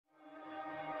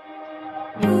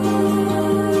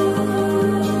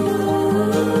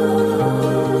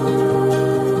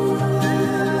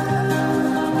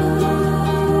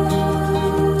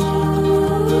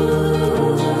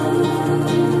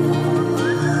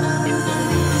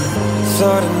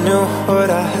Thought I knew what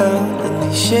I held in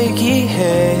these shaky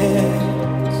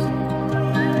hands.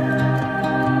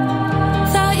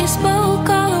 Thought you spoke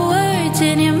all the words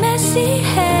in your messy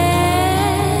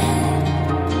head.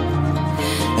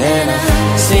 And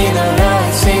I seen the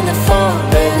rise, seen the fall,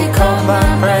 barely caught my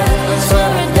breath. Swear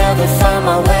I'd never find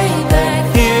my way back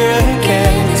here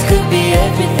again. This could be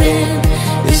everything,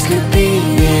 this could be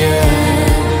the end.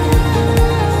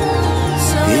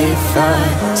 If I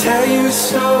tell you a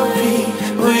story,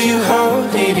 will you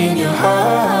hold it in your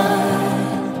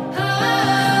heart?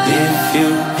 If you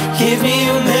give me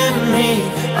a memory,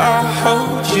 I'll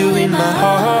hold you in my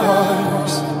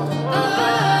arms.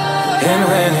 And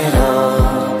when it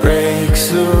all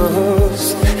breaks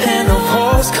loose and the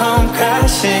walls come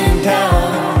crashing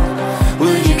down,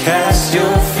 will you cast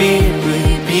your feet? Will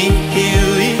you be here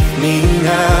with me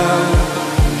now?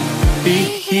 Be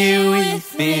here with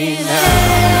me now.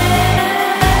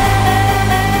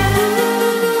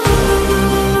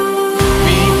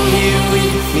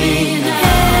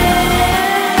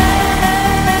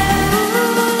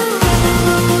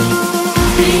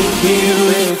 Here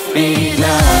with me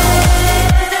now.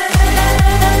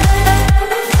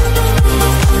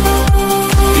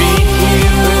 Be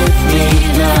here with me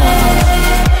now.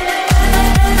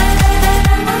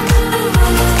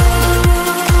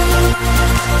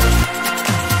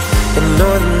 I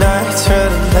know the night's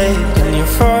running late and you're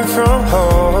far from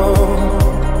home.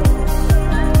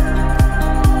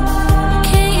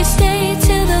 Can't you stay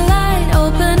till the light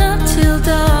open up till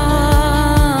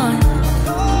dawn?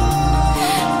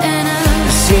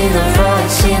 Seen the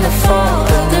rise, seen the fall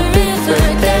of the river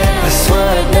there. I swear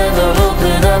I'd never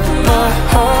open up my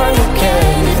heart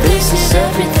again. If this is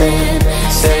everything,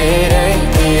 say it ain't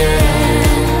the end.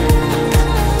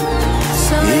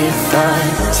 If I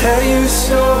tell you a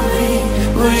story,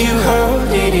 will you hold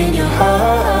it in your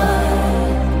heart?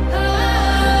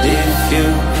 If you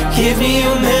give me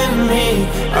a memory,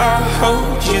 I'll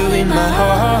hold you in my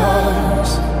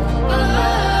arms.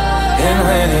 And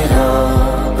when it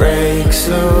all breaks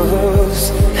loose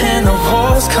and the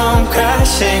walls come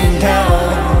crashing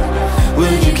down,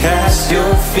 will you cast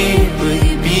your feet? Will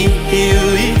you be here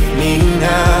with me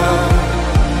now?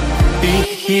 Be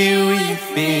here with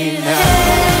me now.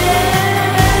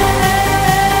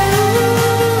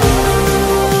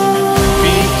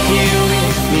 Be here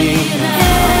with me now.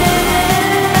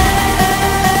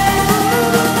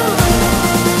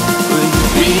 Will you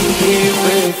be here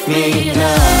with me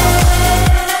now?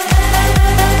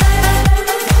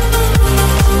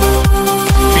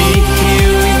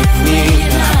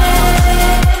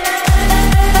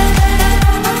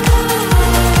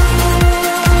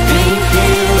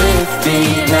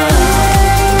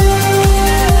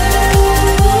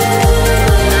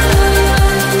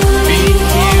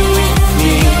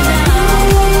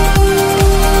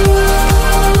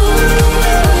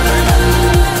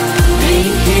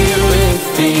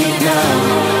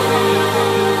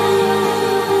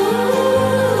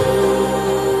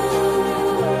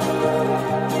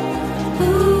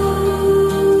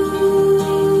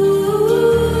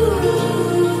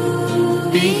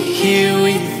 Be here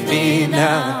with me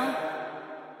now.